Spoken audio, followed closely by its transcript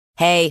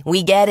Hey,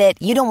 we get it.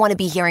 You don't want to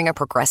be hearing a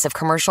Progressive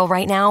commercial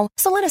right now,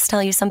 so let us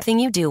tell you something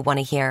you do want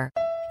to hear.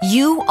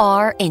 You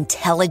are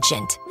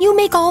intelligent. You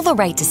make all the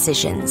right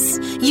decisions.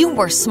 You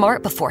were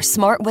smart before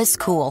smart was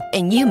cool,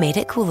 and you made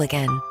it cool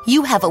again.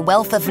 You have a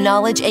wealth of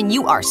knowledge, and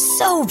you are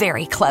so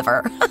very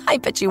clever. I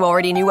bet you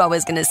already knew I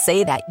was going to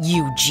say that,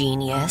 you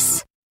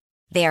genius.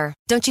 There,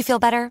 don't you feel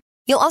better?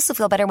 You'll also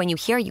feel better when you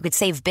hear you could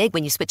save big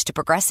when you switch to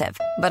Progressive.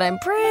 But I'm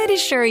pretty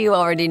sure you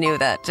already knew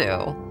that,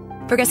 too.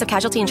 Progressive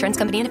Casualty Insurance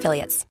Company and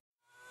Affiliates.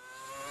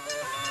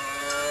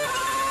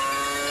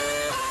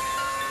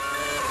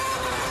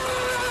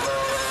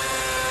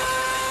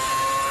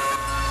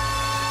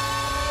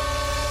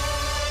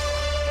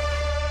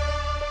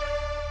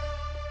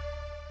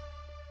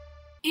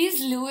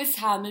 Is Lewis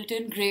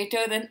Hamilton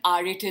greater than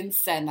Ayrton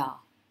Senna?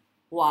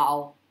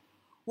 Wow.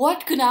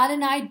 What Kunal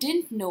and I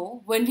didn't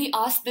know when we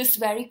asked this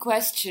very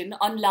question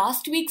on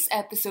last week's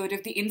episode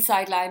of the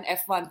Inside Line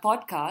F1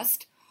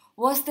 podcast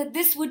was that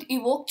this would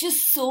evoke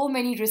just so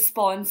many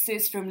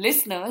responses from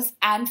listeners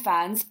and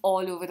fans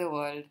all over the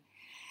world.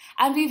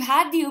 And we've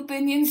had the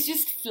opinions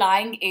just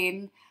flying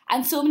in,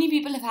 and so many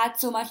people have had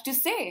so much to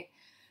say.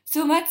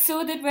 So much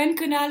so that when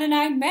Kunal and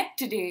I met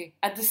today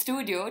at the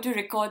studio to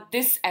record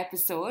this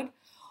episode,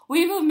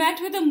 we were met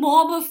with a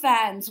mob of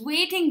fans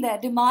waiting there,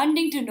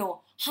 demanding to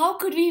know, how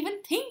could we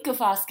even think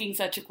of asking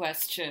such a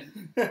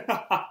question?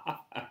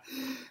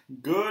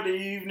 Good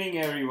evening,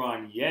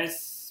 everyone.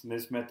 Yes,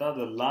 Miss Mehta,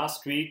 the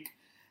last week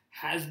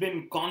has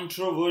been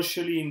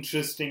controversially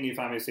interesting, if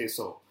I may say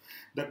so.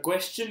 The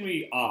question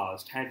we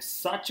asked had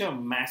such a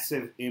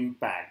massive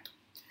impact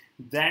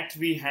that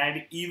we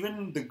had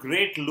even the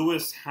great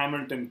Lewis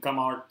Hamilton come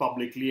out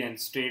publicly and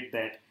state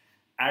that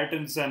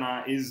Ayrton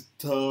Senna is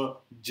the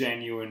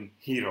genuine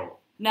hero.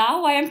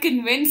 Now I am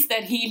convinced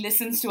that he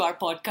listens to our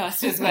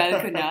podcast as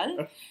well,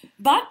 Kunal.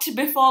 But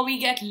before we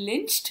get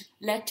lynched,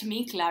 let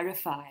me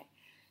clarify.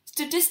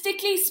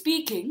 Statistically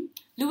speaking,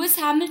 Lewis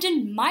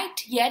Hamilton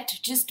might yet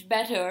just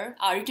better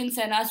Ayrton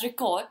Senna's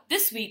record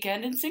this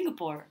weekend in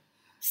Singapore.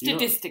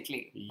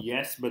 Statistically.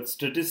 Yes, but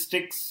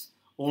statistics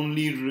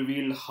only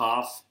reveal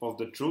half of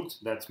the truth.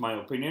 That's my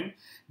opinion.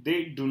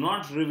 They do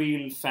not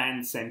reveal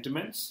fan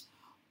sentiments,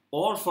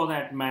 or for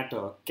that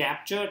matter,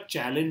 capture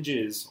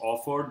challenges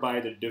offered by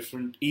the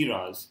different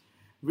eras,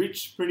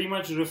 which pretty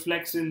much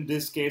reflects in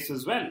this case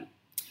as well.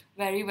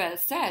 Very well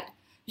said.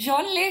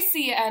 Jean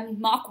Lacey and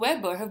Mark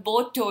Webber have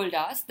both told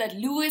us that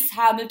Lewis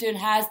Hamilton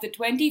has the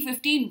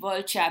 2015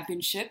 World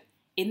Championship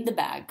in the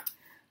bag.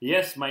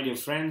 Yes, my dear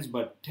friends,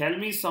 but tell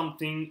me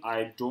something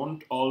I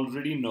don't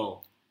already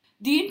know.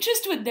 The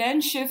interest would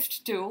then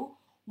shift to,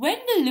 when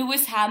will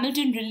Lewis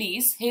Hamilton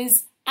release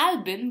his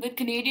album with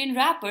Canadian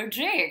rapper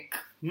Drake?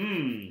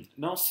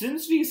 Now,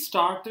 since we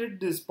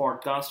started this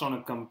podcast on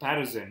a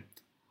comparison,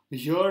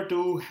 here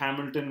too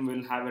Hamilton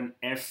will have an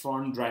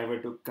F1 driver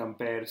to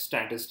compare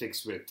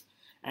statistics with.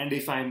 And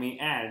if I may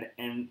add,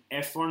 an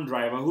F1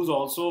 driver who's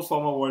also a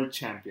former world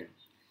champion.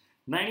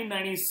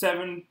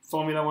 1997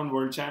 Formula One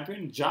world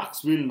champion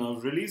Jacques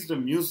Villeneuve released a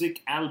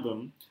music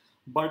album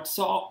but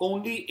saw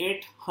only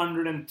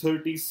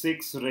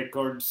 836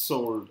 records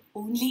sold.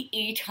 Only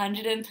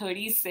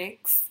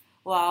 836?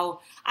 Wow,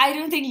 I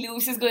don't think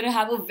Lewis is going to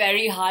have a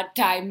very hard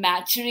time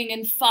matching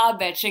and far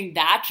bettering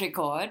that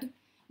record.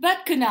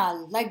 But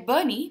Kunal, like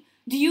Bernie,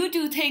 do you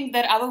two think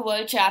that our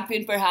world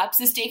champion perhaps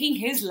is taking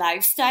his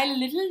lifestyle a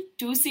little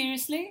too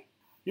seriously?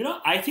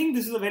 I think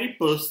this is a very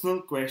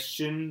personal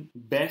question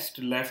best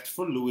left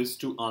for Lewis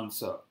to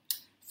answer.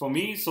 For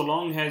me, so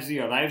long as he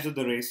arrives at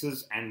the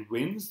races and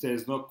wins,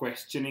 there's no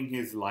questioning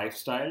his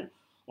lifestyle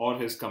or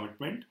his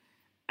commitment.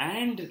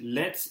 And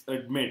let's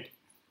admit,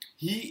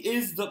 he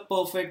is the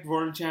perfect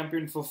world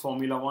champion for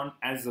Formula One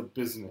as a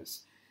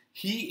business.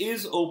 He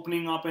is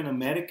opening up an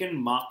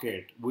American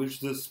market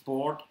which the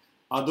sport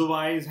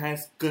otherwise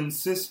has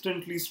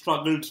consistently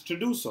struggled to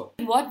do so.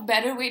 What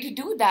better way to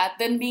do that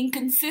than being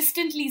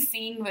consistently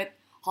seen with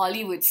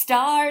Hollywood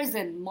stars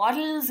and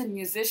models and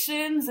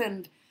musicians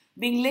and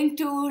being linked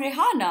to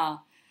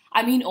Rihanna?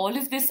 I mean, all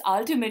of this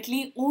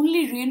ultimately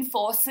only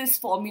reinforces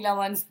Formula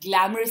One's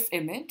glamorous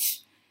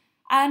image.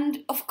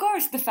 And, of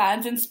course, the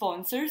fans and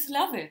sponsors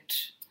love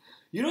it.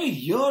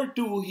 Here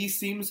too, he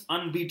seems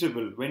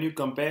unbeatable when you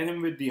compare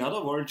him with the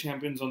other world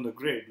champions on the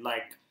grid,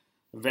 like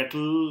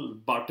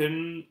Vettel,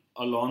 Button,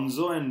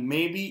 Alonso, and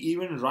maybe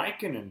even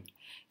Raikkonen.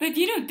 But,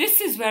 this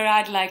is where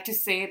I'd like to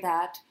say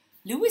that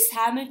Lewis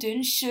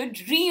Hamilton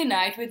should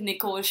reunite with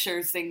Nicole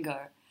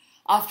Scherzinger.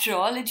 After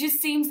all, it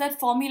just seems that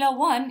Formula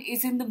One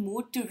is in the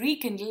mood to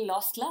rekindle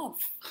lost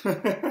love.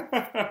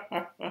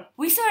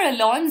 We saw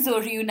Alonso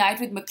reunite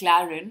with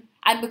McLaren,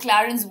 and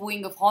McLaren's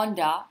wooing of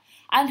Honda.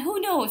 And who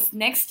knows,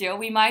 next year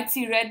we might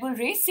see Red Bull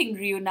Racing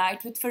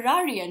reunite with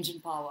Ferrari engine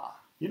power.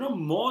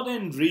 More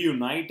than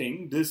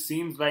reuniting, this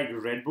seems like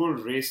Red Bull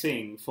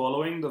Racing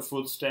following the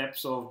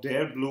footsteps of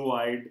their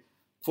blue-eyed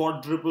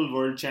quadruple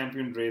world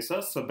champion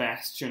racer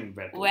Sebastian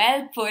Vettel.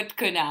 Well put,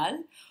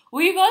 Kunal.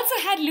 We've also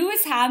had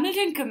Lewis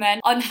Hamilton comment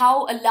on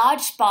how a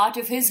large part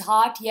of his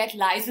heart yet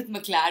lies with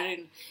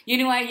McLaren.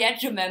 I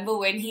yet remember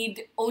when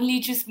he'd only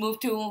just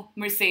moved to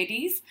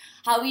Mercedes,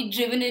 how he'd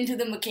driven into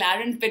the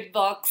McLaren pit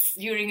box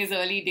during his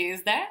early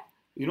days there.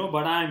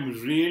 But I'm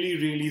really,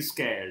 really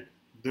scared.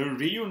 The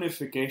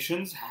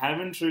reunifications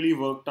haven't really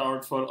worked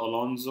out for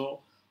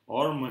Alonso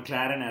or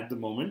McLaren at the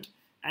moment,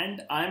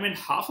 and I'm in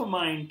half a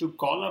mind to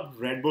call up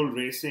Red Bull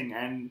Racing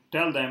and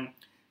tell them,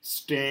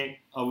 stay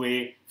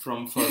away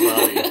from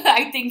Ferrari.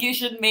 I think you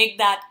should make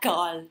that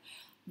call.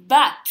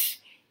 But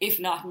if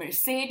not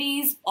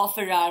Mercedes or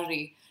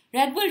Ferrari,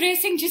 Red Bull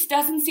Racing just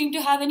doesn't seem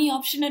to have any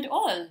option at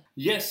all.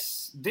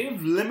 Yes,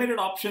 they've limited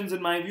options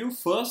in my view.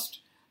 First,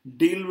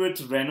 deal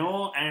with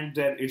Renault and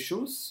their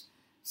issues.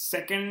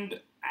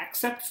 Second,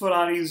 accept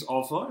Ferrari's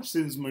offer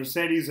since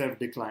Mercedes have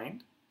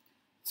declined.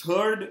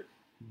 Third,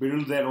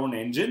 build their own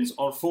engines.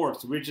 Or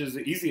fourth, which is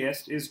the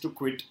easiest, is to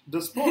quit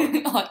the sport.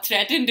 Or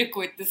threaten to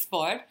quit the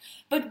sport.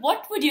 But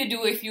what would you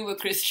do if you were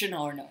Christian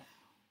Horner?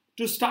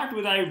 To start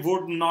with, I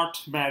would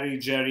not marry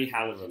Jerry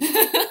Halliwell.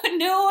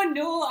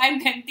 No, I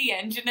meant the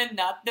engine and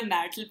not the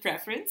marital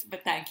preference,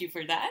 but thank you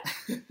for that.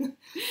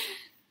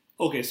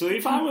 Okay, so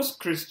if I was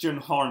Christian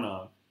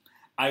Horner,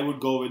 I would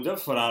go with the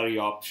Ferrari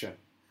option.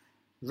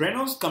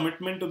 Renault's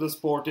commitment to the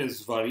sport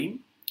is worrying,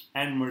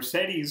 and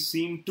Mercedes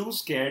seem too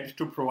scared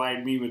to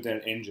provide me with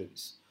their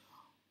engines.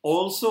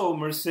 Also,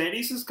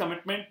 Mercedes'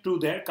 commitment to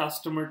their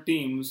customer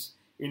teams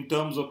in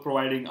terms of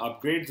providing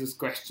upgrades is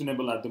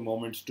questionable at the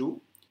moment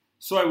too.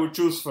 So I would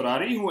choose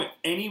Ferrari, who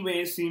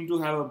anyway seem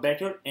to have a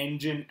better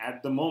engine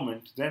at the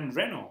moment than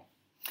Renault.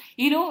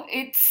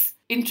 It's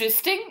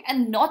interesting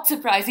and not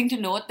surprising to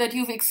note that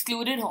you've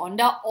excluded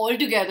Honda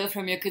altogether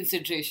from your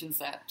consideration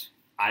set.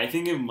 I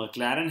think if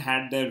McLaren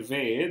had their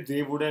way,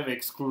 they would have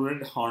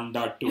excluded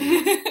Honda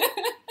too.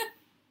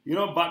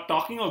 But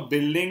talking of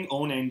building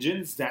own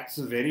engines, that's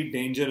a very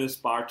dangerous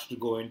part to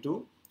go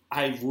into.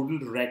 I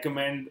wouldn't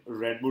recommend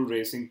Red Bull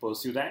Racing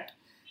pursue that.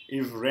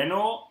 If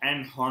Renault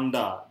and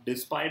Honda,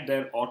 despite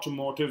their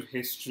automotive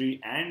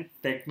history and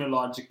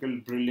technological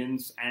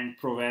brilliance and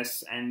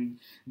prowess and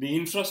the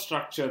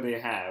infrastructure they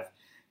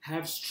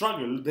have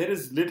struggled, there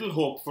is little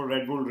hope for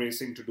Red Bull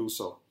Racing to do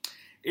so.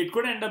 It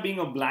could end up being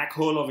a black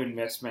hole of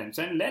investments.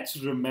 And let's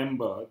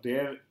remember,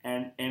 they're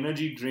an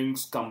energy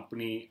drinks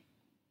company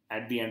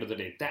at the end of the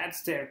day.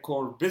 That's their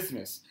core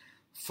business.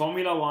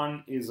 Formula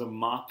One is a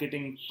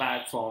marketing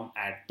platform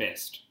at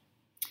best.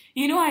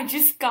 I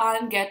just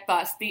can't get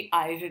past the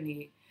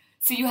irony.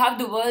 So you have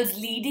the world's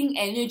leading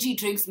energy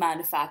drinks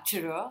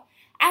manufacturer,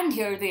 and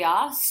here they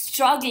are,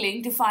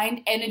 struggling to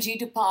find energy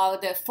to power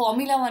their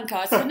Formula One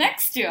cars for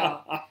next year.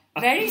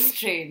 Very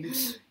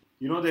strange.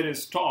 There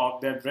is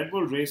talk that Red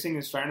Bull Racing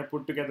is trying to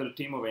put together a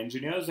team of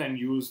engineers and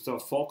use the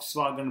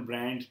Volkswagen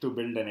brand to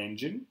build an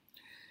engine.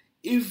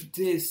 If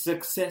they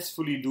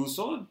successfully do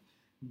so,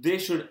 they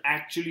should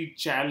actually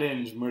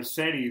challenge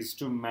Mercedes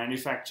to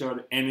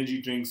manufacture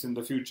energy drinks in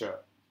the future.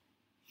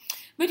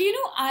 But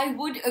I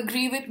would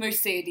agree with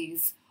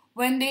Mercedes.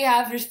 When they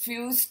have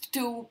refused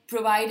to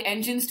provide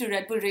engines to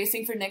Red Bull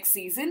Racing for next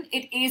season,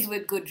 it is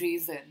with good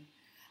reason.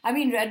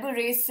 Red Bull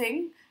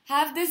Racing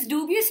have this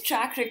dubious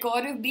track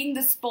record of being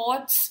the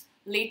sport's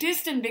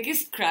latest and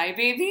biggest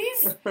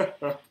crybabies.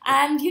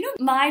 And,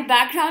 my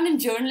background in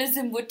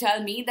journalism would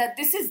tell me that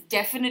this is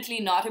definitely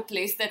not a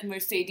place that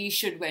Mercedes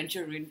should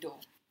venture into.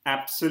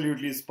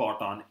 Absolutely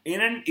spot on. In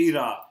an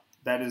era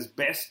that is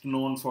best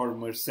known for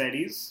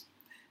Mercedes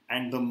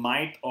and the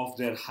might of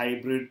their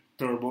hybrid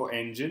turbo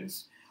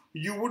engines,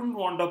 you wouldn't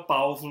want a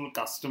powerful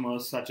customer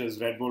such as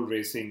Red Bull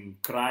Racing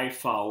cry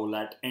foul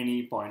at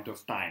any point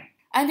of time.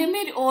 And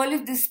amid all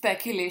of this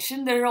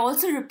speculation, there are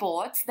also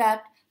reports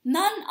that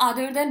none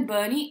other than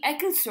Bernie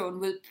Ecclestone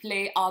will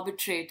play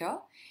arbitrator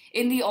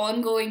in the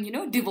ongoing,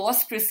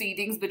 divorce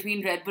proceedings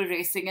between Red Bull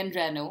Racing and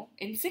Renault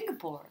in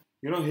Singapore.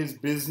 His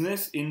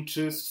business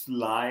interests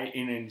lie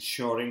in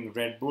ensuring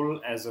Red Bull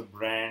as a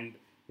brand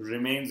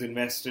remains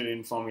invested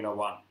in Formula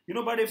One.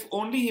 But if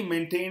only he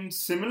maintained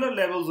similar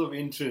levels of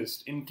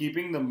interest in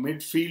keeping the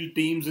midfield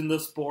teams in the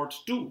sport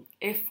too.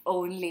 If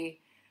only.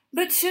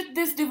 But should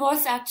this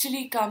divorce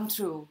actually come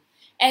through?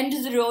 End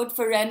the road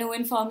for Renault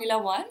in Formula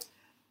One?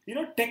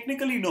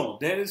 Technically no.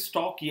 There is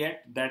talk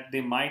yet that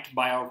they might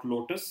buy out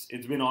Lotus.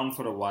 It's been on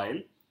for a while.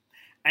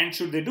 And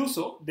should they do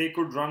so, they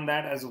could run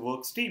that as a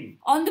works team.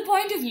 On the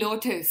point of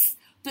Lotus,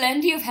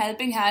 plenty of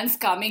helping hands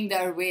coming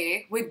their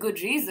way, with good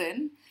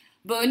reason.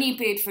 Bernie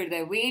paid for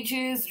their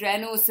wages,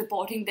 Renault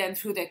supporting them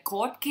through their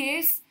court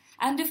case,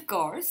 and of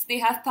course, they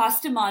have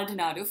Pastor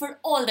Maldonado for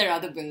all their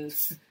other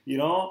bills.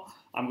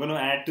 I'm going to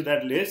add to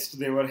that list,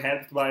 they were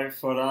helped by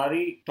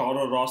Ferrari,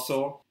 Toro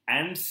Rosso,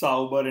 and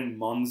Sauber in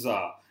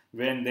Monza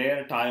when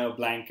their tire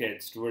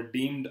blankets were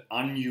deemed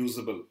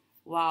unusable.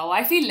 Wow,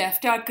 I feel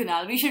left out,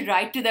 Kunal. We should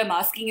write to them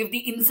asking if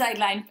the Inside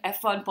Line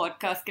F1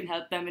 podcast can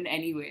help them in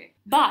any way.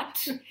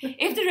 But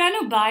if the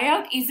Renault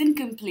buyout isn't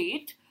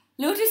complete,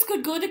 Lotus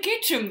could go the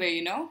Caterham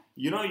way,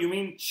 You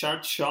mean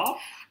shut shop?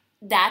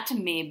 That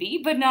maybe,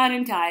 but not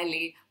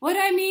entirely. What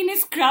I mean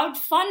is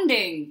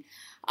crowdfunding.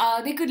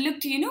 They could look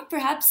to,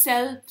 perhaps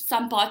sell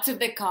some parts of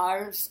their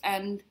cars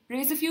and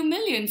raise a few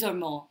millions or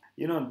more.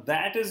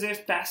 That is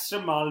if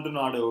Pastor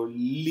Maldonado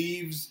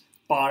leaves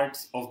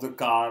parts of the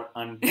car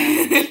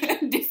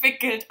undamaged.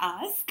 Difficult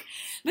ask.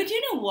 But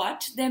you know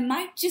what? There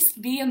might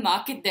just be a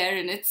market there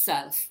in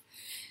itself.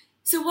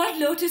 So what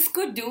Lotus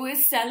could do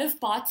is sell off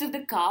parts of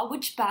the car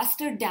which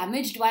Pastor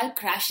damaged while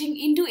crashing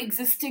into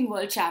existing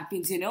world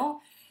champions,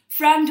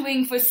 Front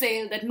wing for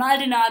sale that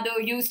Maldonado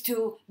used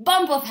to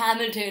bump off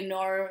Hamilton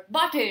or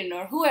Button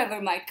or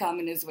whoever might come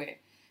in his way.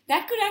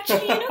 That could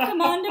actually,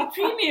 command a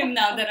premium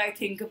now that I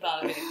think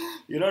about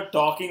it.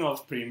 Talking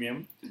of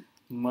premium,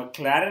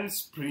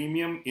 McLaren's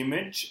premium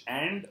image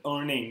and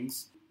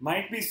earnings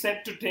might be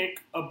set to take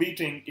a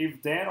beating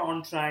if their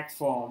on-track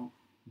form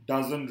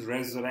doesn't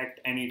resurrect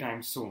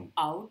anytime soon.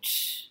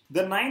 Ouch.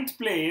 The 9th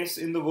place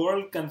in the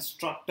World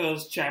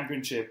Constructors'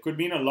 Championship could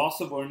mean a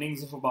loss of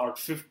earnings of about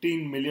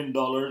 $15 million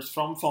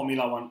from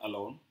Formula One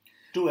alone.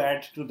 To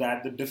add to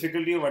that, the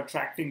difficulty of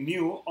attracting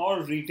new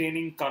or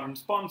retaining current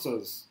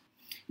sponsors.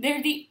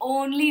 They're the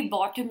only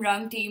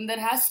bottom-rung team that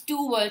has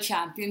 2 world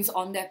champions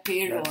on their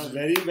payroll. That's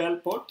very well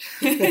put.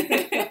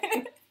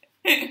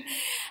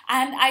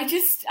 And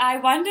I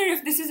wonder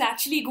if this is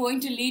actually going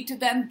to lead to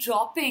them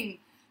dropping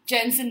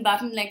Jenson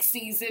Button next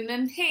season.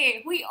 And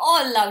hey, we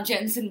all love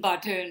Jenson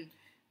Button.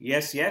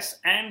 Yes.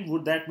 And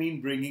would that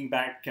mean bringing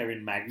back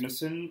Kevin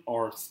Magnussen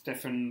or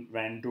Stefan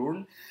Van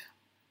Dorn?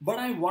 But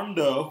I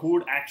wonder who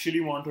would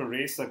actually want to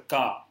race a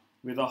car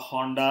with a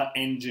Honda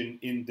engine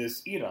in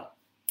this era.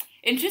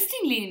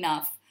 Interestingly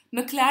enough,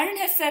 McLaren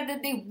has said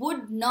that they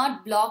would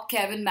not block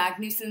Kevin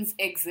Magnussen's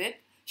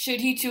exit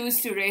should he choose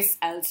to race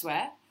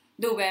elsewhere,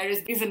 though where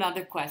is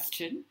another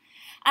question.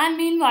 And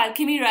meanwhile,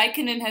 Kimi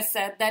Räikkönen has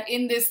said that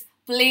in this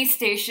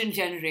PlayStation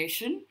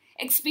generation,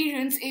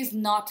 experience is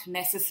not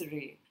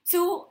necessary.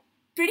 So,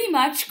 pretty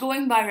much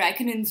going by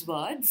Räikkönen's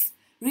words,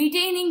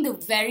 retaining the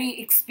very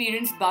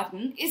experienced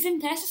Button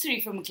isn't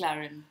necessary for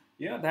McLaren.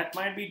 Yeah, that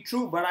might be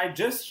true, but I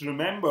just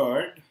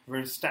remembered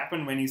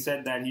Verstappen when he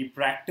said that he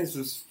practiced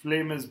his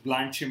famous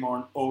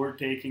Blanchimont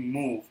overtaking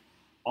move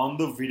on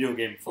the video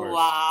game first.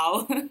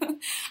 Wow.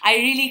 I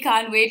really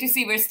can't wait to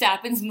see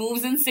Verstappen's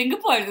moves in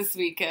Singapore this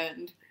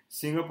weekend.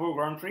 Singapore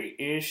Grand Prix,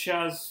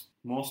 Asia's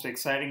most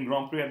exciting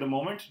Grand Prix at the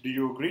moment. Do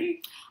you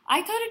agree?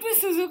 I thought it was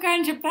Suzuka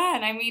and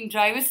Japan. I mean,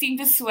 drivers seem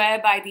to swear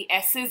by the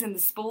S's and the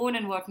spoon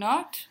and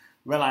whatnot.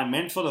 Well, I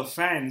meant for the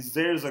fans.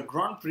 There's a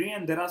Grand Prix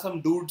and there are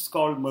some dudes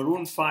called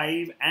Maroon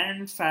 5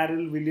 and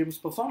Pharrell Williams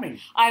performing.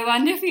 I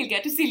wonder if we'll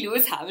get to see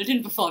Lewis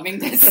Hamilton performing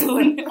there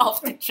soon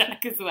off the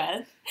track as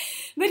well.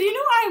 But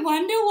I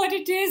wonder what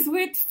it is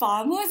with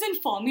farmers in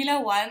Formula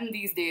One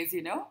these days,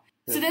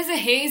 So there's a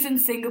haze in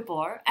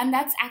Singapore, and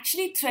that's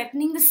actually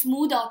threatening the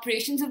smooth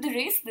operations of the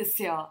race this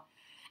year.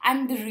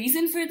 And the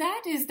reason for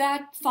that is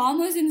that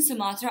farmers in the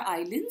Sumatra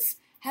Islands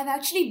have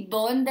actually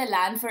burned their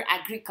land for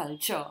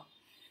agriculture.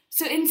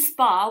 So in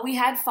Spa, we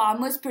had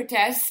farmers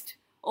protest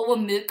over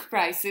milk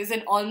prices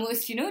and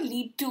almost,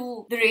 lead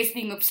to the race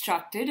being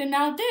obstructed. And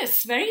now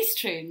this, very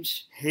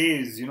strange.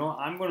 Haze,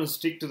 I'm going to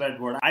stick to that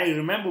word. I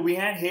remember we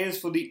had haze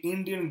for the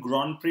Indian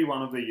Grand Prix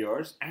one of the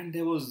years, and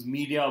there was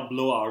media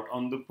blowout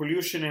on the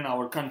pollution in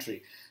our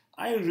country.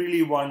 I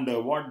really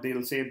wonder what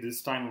they'll say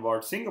this time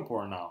about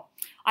Singapore now.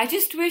 I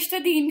just wish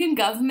that the Indian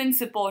government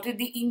supported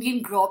the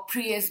Indian Grand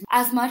Prix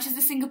as much as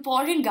the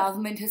Singaporean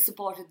government has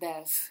supported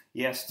theirs.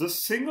 Yes, the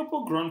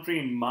Singapore Grand Prix,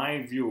 in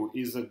my view,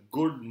 is a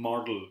good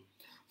model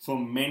for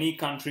many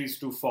countries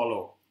to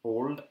follow,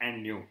 old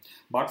and new.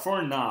 But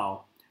for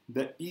now,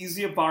 the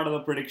easier part of the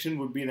prediction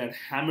would be that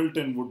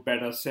Hamilton would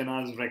better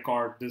Senna's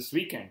record this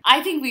weekend.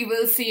 I think we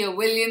will see a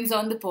Williams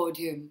on the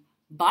podium.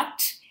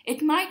 But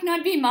it might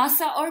not be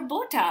Massa or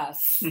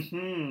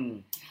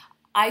Bottas.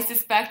 I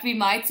suspect we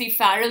might see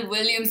Pharrell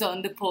Williams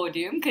on the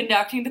podium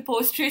conducting the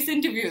post-race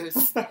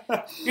interviews.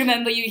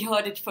 Remember, you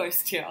heard it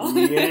first here.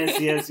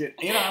 Yes.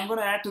 I'm going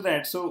to add to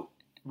that. So,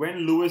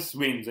 when Lewis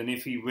wins, and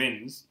if he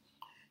wins,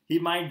 he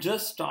might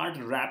just start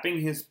wrapping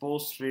his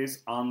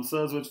post-race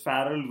answers with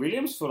Pharrell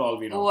Williams for all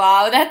we know.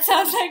 Wow, that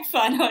sounds like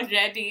fun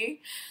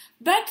already.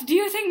 But do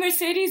you think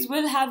Mercedes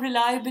will have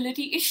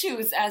reliability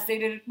issues as they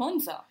did at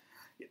Monza?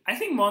 I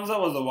think Monza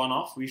was a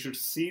one-off. We should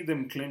see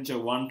them clinch a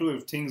 1-2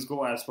 if things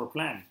go as per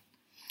plan.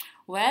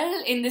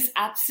 Well, in this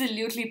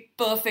absolutely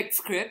perfect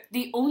script,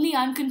 the only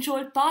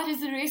uncontrolled part is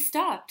the race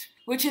start,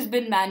 which has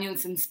been manual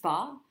since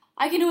Spa.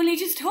 I can only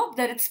just hope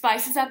that it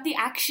spices up the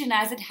action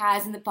as it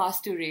has in the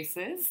past 2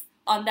 races.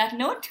 On that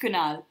note,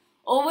 Kunal,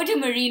 over to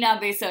Marina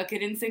Bay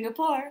Circuit in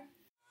Singapore.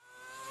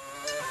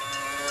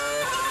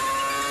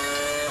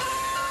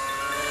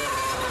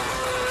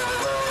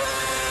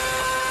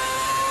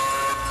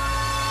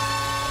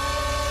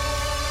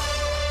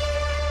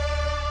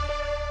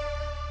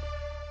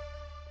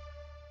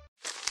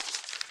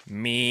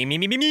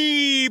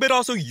 Me, but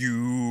also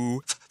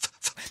you.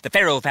 The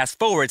Pharaoh fast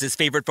forwards his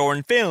favorite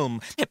foreign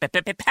film,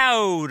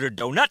 Powder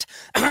Donut.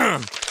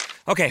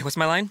 Okay, what's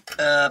my line?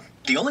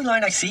 The only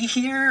line I see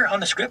here on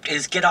the script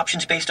is get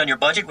options based on your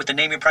budget with the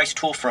Name Your Price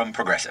tool from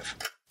Progressive.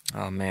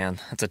 Oh man,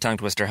 that's a tongue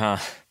twister, huh?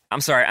 I'm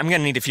sorry, I'm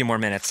gonna need a few more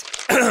minutes.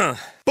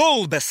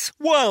 Bulbous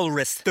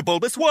Walrus, the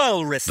Bulbous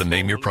Walrus. The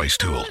Name Your Price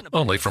tool,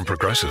 only from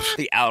Progressive.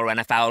 The owl ran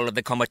afoul of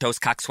the comatose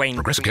coxswain.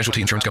 Progressive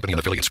Casualty Insurance Company and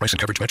affiliates. Price and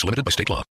coverage match limited by state law.